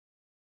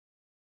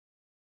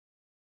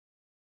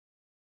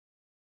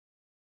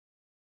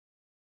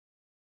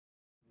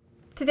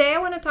Today I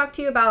want to talk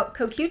to you about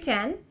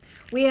CoQ10.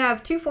 We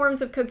have two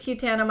forms of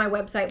CoQ10 on my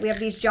website. We have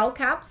these gel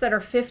caps that are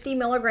 50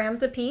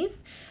 milligrams a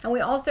piece, and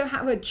we also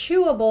have a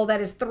chewable that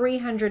is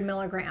 300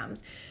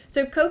 milligrams.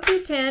 So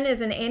CoQ10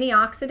 is an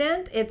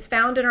antioxidant. It's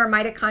found in our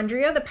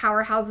mitochondria, the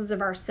powerhouses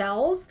of our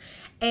cells.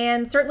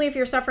 And certainly if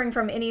you're suffering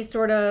from any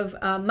sort of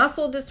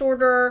muscle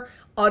disorder,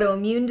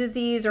 autoimmune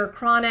disease, or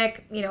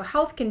chronic,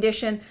 health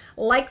condition,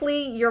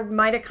 likely your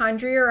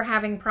mitochondria are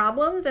having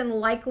problems and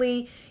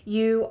likely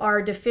you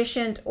are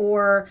deficient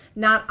or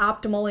not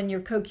optimal in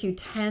your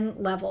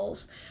CoQ10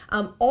 levels.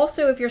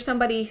 Also, if you're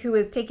somebody who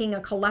is taking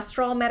a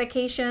cholesterol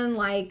medication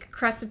like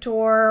Crestor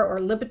or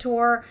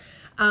Lipitor,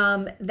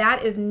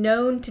 that is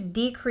known to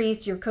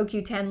decrease your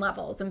CoQ10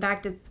 levels. In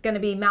fact, it's going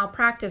to be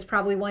malpractice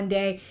probably one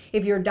day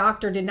if your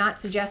doctor did not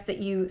suggest that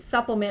you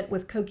supplement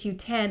with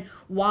CoQ10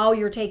 while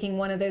you're taking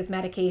one of those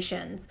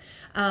medications.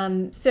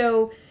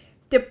 So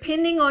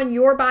depending on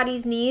your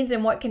body's needs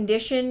and what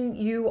condition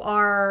you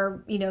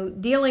are,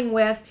 dealing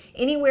with,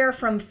 anywhere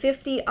from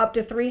 50 up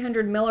to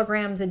 300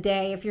 milligrams a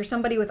day. If you're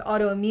somebody with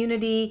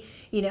autoimmunity,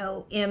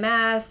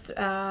 MS,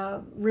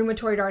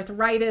 rheumatoid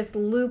arthritis,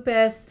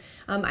 lupus,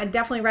 I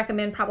definitely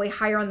recommend probably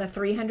higher on the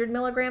 300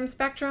 milligram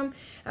spectrum.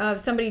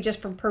 Somebody just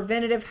from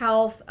preventative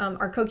health,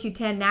 our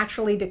CoQ10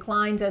 naturally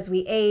declines as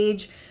we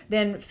age,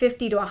 then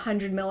 50 to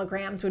 100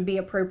 milligrams would be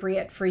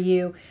appropriate for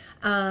you.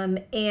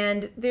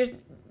 And there's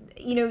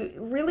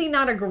really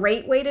not a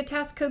great way to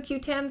test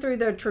CoQ10 through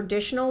the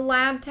traditional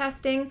lab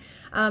testing.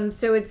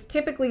 So it's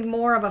typically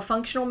more of a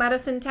functional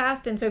medicine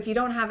test. And so if you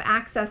don't have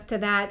access to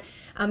that,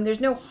 there's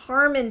no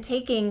harm in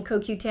taking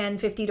CoQ10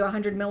 50 to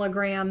 100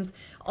 milligrams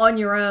on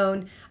your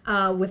own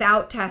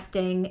without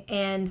testing.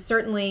 And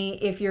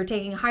certainly if you're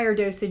taking higher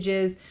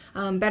dosages,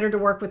 better to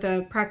work with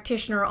a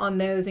practitioner on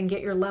those and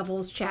get your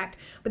levels checked.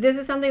 But this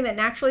is something that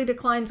naturally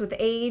declines with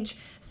age.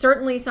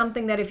 Certainly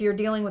something that if you're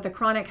dealing with a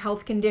chronic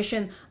health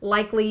condition,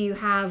 likely you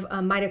have a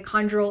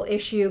mitochondrial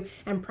issue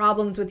and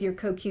problems with your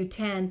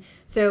CoQ10.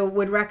 So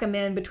would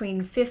recommend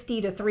between 50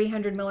 to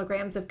 300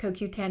 milligrams of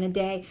CoQ10 a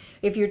day.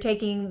 If you're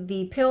taking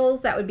the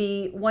pills, that would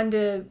be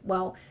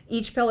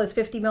each pill is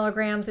 50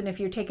 milligrams. And if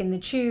you're taking the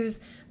chews,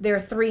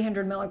 they're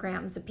 300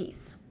 milligrams a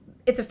piece.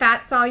 It's a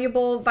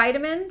fat-soluble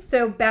vitamin,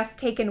 so best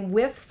taken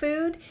with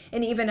food,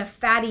 and even a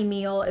fatty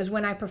meal is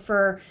when I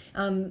prefer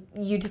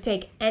you to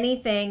take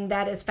anything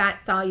that is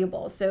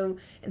fat-soluble. So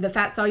the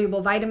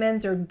fat-soluble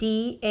vitamins are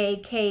D, A,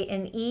 K,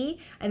 and E,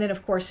 and then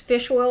of course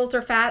fish oils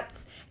are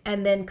fats,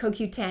 and then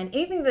CoQ10.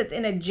 Anything that's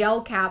in a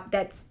gel cap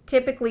that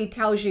typically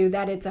tells you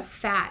that it's a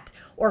fat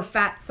or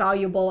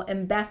fat-soluble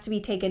and best to be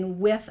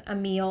taken with a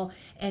meal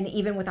and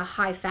even with a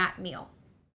high-fat meal.